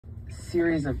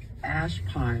series of ash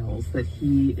piles that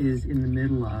he is in the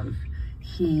middle of,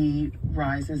 he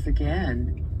rises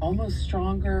again, almost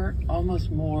stronger, almost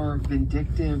more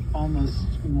vindictive,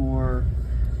 almost more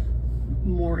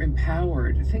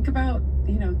empowered. Think about,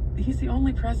 you know, he's the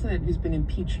only president who's been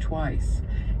impeached twice,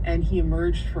 and he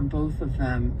emerged from both of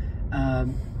them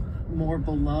more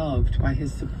beloved by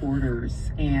his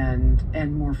supporters and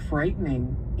more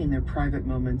frightening in their private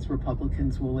moments,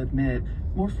 Republicans will admit,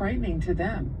 more frightening to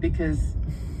them because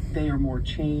they are more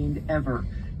chained ever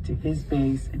to his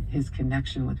base and his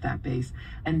connection with that base,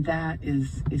 and that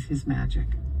is his magic.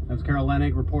 That was Carol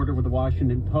Leonnig, reporter with the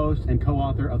Washington Post and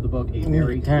co-author of the book A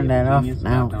Very Turn that off Genius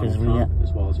now, about Donald because Trump,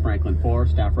 as well as Franklin Foer,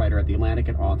 staff writer at The Atlantic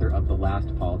and author of The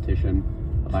Last Politician,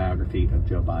 a biography of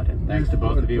Joe Biden. Thanks to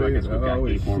both of you. I guess we've got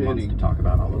 8 more months to talk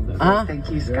about all of this. Thank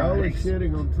you, Scott. They're always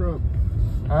shitting on Trump.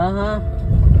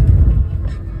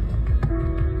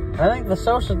 I think the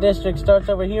social district starts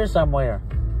over here somewhere.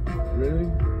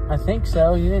 Really? I think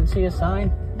so. You didn't see a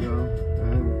sign? No.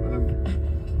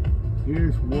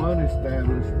 Here's one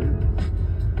establishment.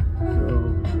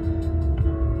 So.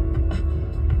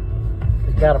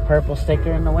 It's got a purple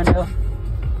sticker in the window.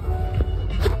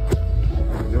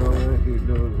 No, I didn't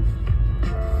notice.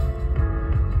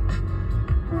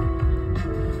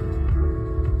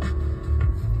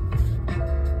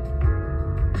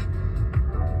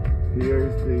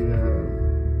 Here's the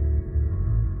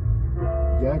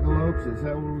jackalopes. Is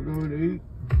that what we're going to eat?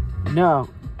 No.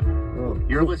 Oh,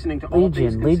 You're listening to All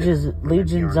Things Considered.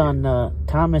 Legion's on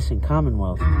Thomas and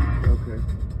Commonwealth. okay.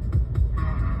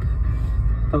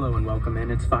 Hello and welcome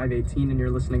in. It's 5:18 and you're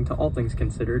listening to All Things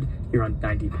Considered here on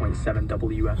 90.7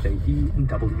 WFAE and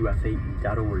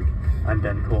WFAE.org. I'm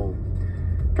Ben Cole.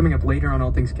 Coming up later on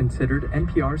All Things Considered,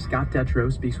 NPR's Scott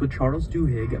Detrow speaks with Charles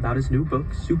Duhigg about his new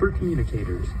book, Super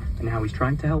Communicators, and how he's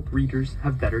trying to help readers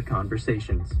have better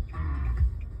conversations.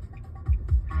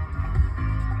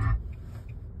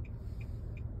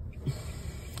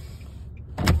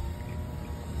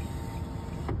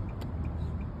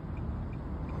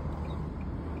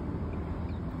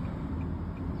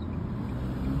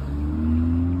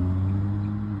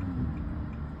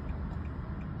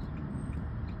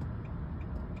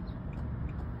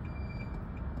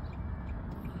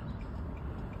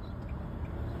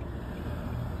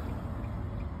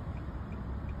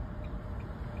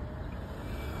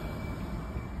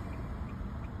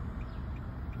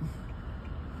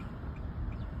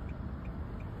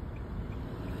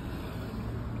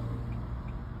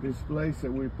 This place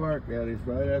that we park at is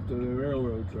right after the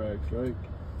railroad tracks, right?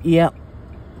 Yep.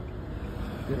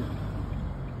 Okay.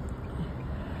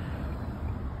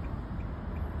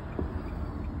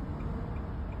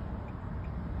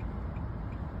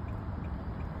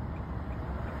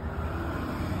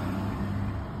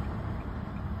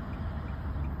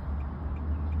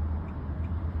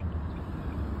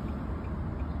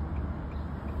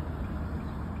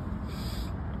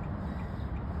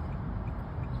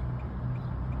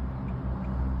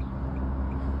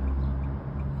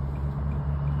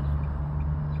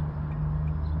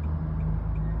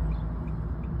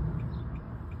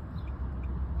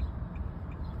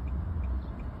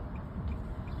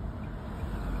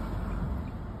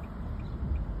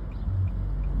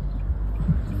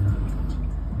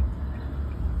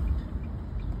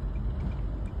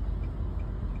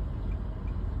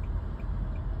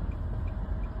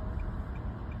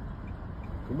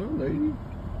 Come on, lady.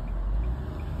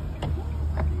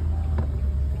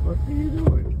 What are you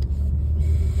doing?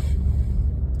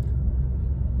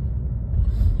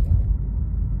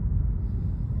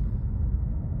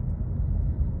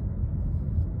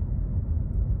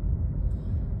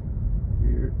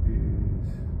 Here is.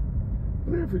 I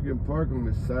wonder if we can park on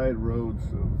the side roads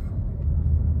of.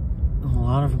 A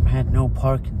lot of them had no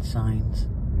parking signs.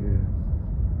 Yeah.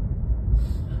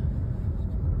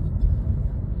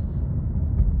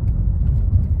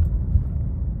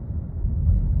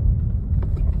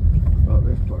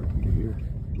 Parking here,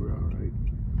 we're all right.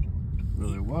 Well,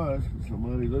 there was, but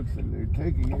somebody looks like they're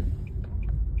taking it.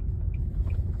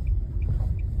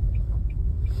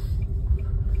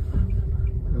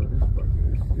 Oh, this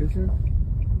parking is there?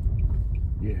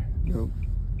 Yeah, nope.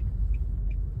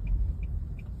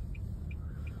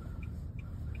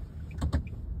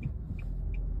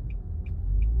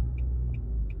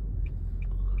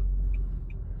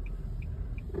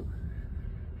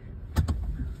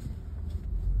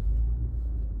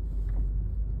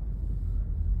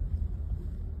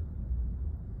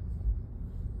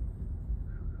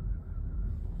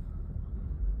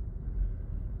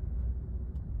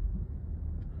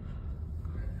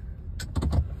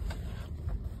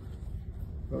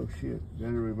 Oh shit,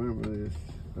 gotta remember this.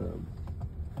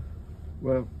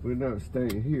 Well, we're not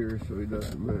staying here, so it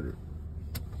doesn't matter.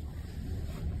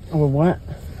 Or what?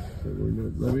 So we're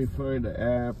not, let me find the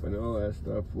app and all that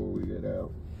stuff before we get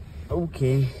out.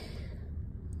 Okay.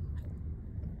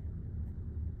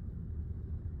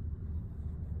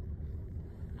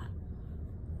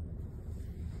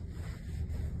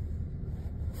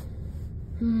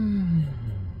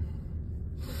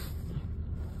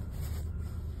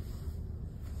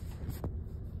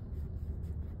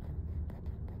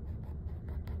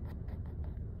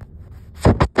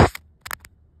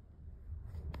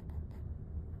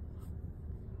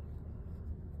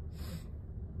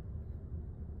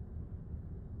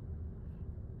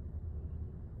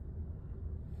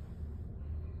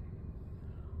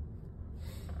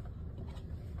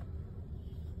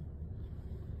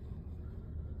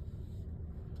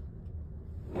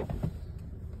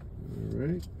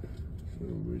 Alright, so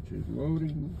which is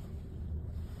loading.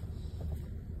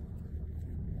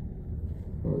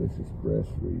 Oh, this is press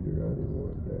reader. I didn't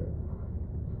want that.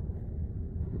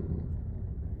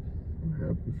 What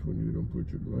happens when you don't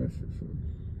put your glasses on?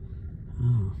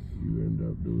 Oh. You end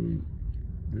up doing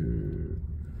the...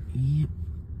 Yep.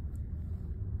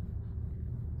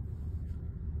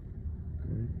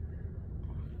 Okay.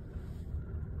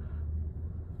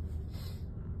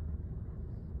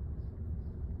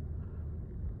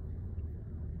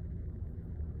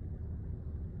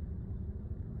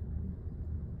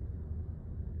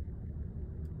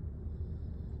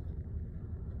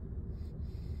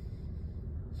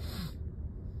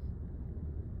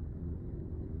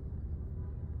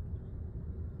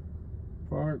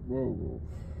 Park Vogel.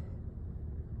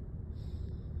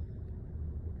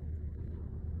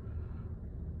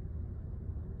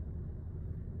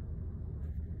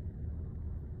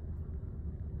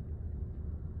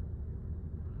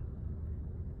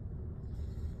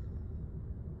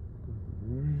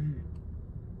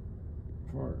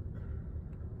 Park.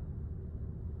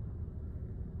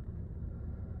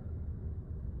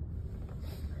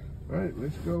 All right,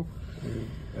 let's go and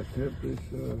attempt this